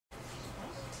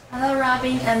Hello,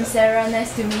 Robin. I'm Sarah.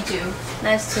 Nice to meet you.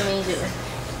 Nice to meet you.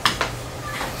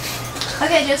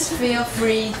 Okay, just feel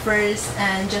free first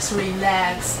and just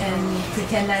relax and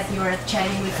pretend that you are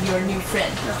chatting with your new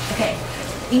friend. Okay,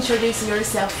 introduce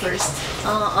yourself first.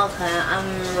 Okay.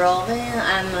 I'm Robin.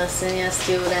 I'm a senior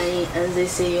student in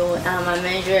NZCU. My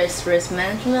major is risk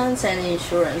management and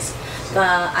insurance. But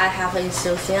I have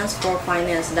enthusiasm for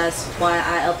finance. That's why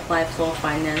I applied for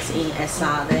finance in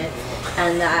Sara.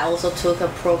 And I also took a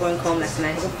program called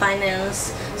mathematical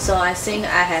finance. So I think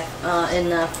I have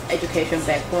enough education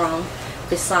background.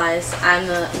 Besides, I'm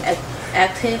an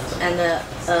active and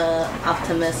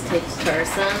optimistic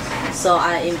person, so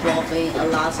I involve in a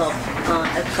lot of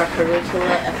extracurricular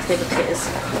activities.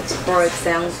 For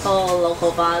example,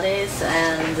 local bodies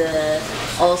and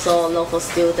also local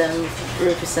student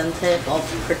representative of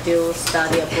Purdue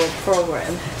study abroad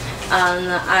program.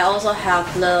 And I also have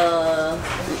the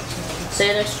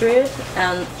leadership,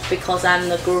 and because I'm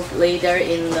the group leader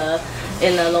in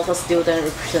the local student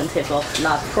representative of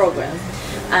that program,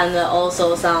 and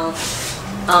also some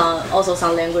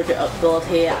language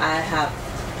ability. I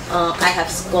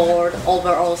have scored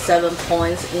overall 7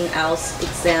 points in IELTS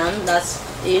exam. That's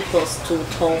equals to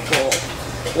TOEFL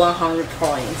 100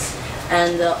 points,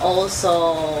 and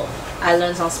also I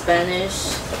learned some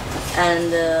Spanish,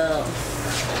 and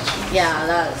yeah,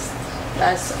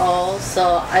 that's all.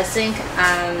 So I think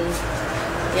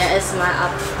it's my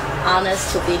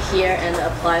honest to be here and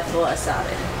apply for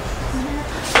Sara.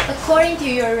 According to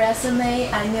your resume,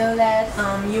 I know that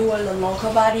you were the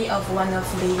local body of one of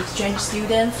the exchange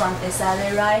students from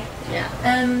Sara, right? Yeah.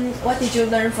 What did you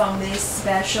learn from this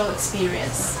special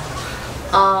experience?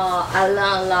 I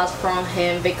learned a lot from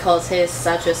him because he's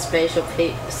such a special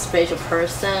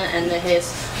person, and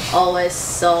he's always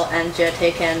so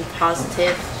energetic and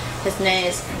positive. His name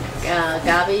is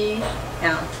Gabi.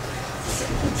 Yeah.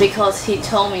 Because he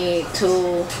told me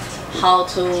how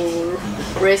to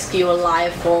risk your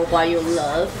life for what you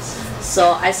love.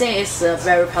 So I think it's a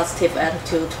very positive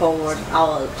attitude toward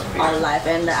our life,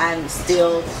 and I'm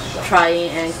still trying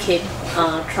and keep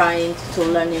trying to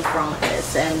learning from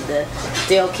this, and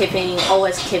still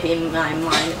always keep in my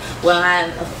mind when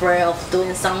I'm afraid of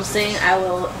doing something, I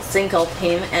will think of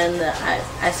him, and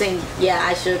I think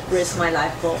I should risk my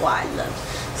life for what I love.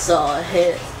 So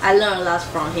I learned a lot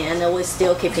from him, and we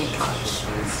still keep in touch.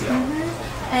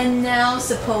 And now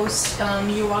suppose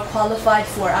you are qualified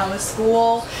for our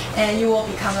school and you will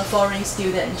become a foreign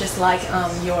student just like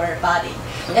your buddy.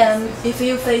 If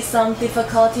you face some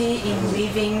difficulty in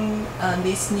leaving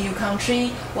this new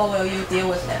country, what will you deal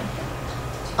with them?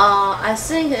 I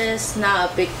think it's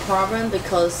not a big problem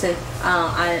because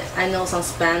I know some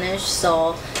Spanish,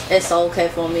 so it's okay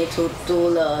for me to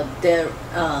do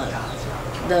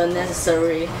the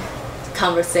necessary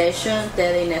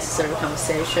daily necessary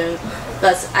conversation.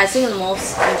 But I think the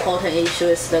most important issue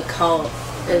is the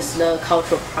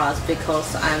cultural part,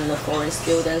 because I'm the foreign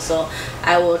student. So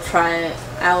I will try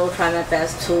my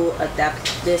best to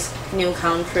adapt this new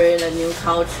country, the new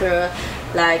culture,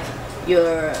 like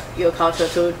your culture,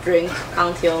 to drink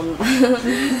until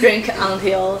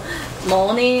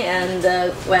morning, and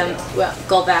when we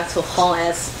go back to home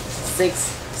at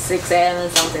 6 a.m.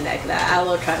 something like that. I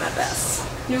will try my best.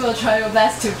 You will try your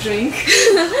best to drink?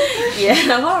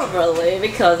 Yeah, probably,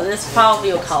 because it's part of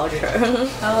your culture.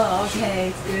 Oh,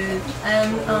 okay, good.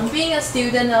 Being a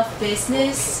student of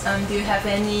business, do you have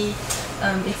any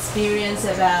experience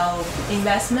about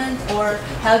investment, or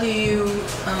how do you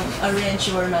arrange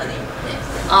your money?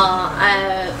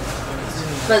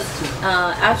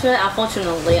 Actually,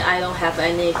 unfortunately, I don't have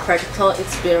any practical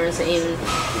experience in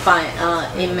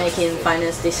making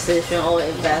finance decision or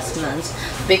investments,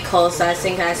 because I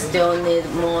think I still need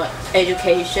more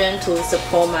education to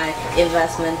support my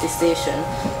investment decision.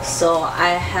 So I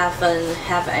haven't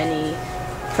have any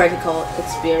practical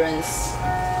experience.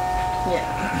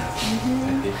 Yeah.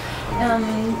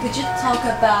 Could you talk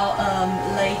about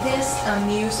latest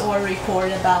news or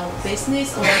report about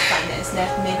business or finance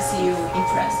that makes you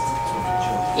impressed?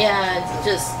 Yeah,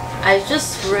 I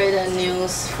just read the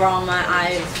news from my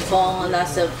iPhone.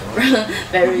 That's a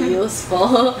very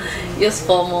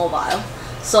useful mobile.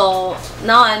 So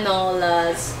now I know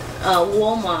that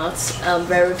Walmart's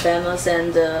very famous,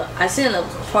 and I think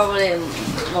probably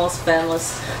most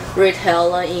famous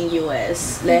retailer in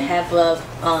US. They have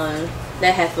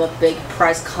a big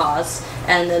price cards,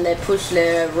 and they push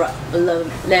their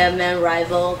main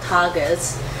rival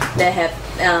Targets. They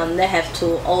have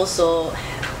to also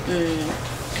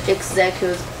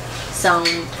execute some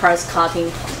price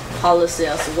cutting policy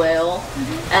as well.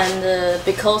 And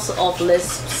because of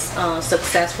this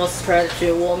successful strategy,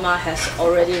 Walmart has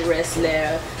already raised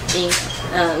their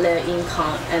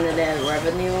income and their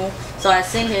revenue. So I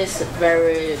think it's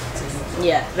very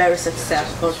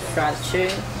successful strategy.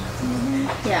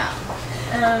 Yeah.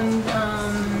 And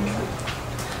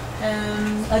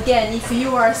again, if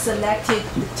you are selected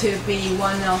to be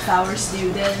one of our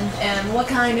students, and what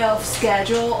kind of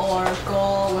schedule or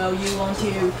goal will you want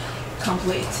to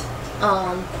complete?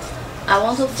 I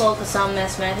want to focus on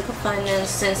mathematical finance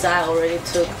since I already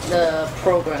took the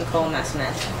program called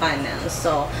mathematical finance.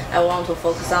 So I want to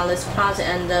focus on this part.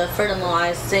 And furthermore,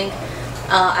 I think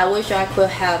I wish I could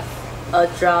have a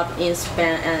job in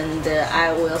Spain, and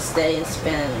I will stay in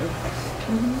Spain.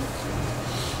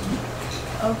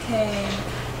 Okay.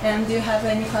 And do you have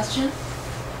any question?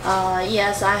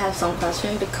 Yes, I have some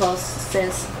question because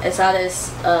since ESAD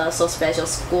is so special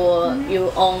school,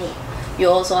 you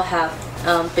also have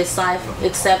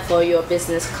except for your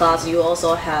business class, you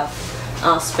also have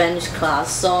Spanish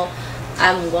class. So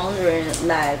I'm wondering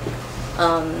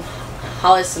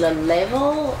how is the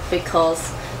level,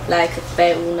 because like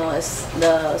B1 is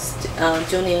the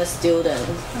junior student,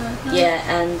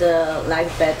 and like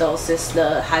B2 is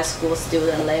the high school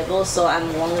student level. So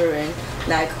I'm wondering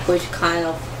which kind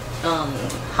of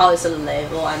how is the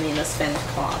level? I mean the Spanish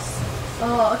class.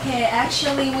 Oh, okay.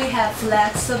 Actually, we have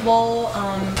flexible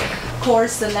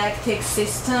course selecting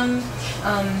system.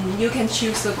 You can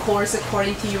choose the course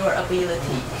according to your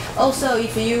ability. Also,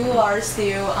 if you are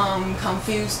still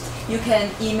confused, you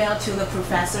can email to the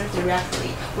professor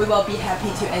directly. We will be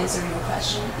happy to answer your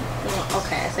question.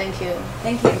 Okay, thank you.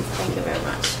 Thank you. Thank you very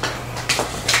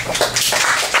much.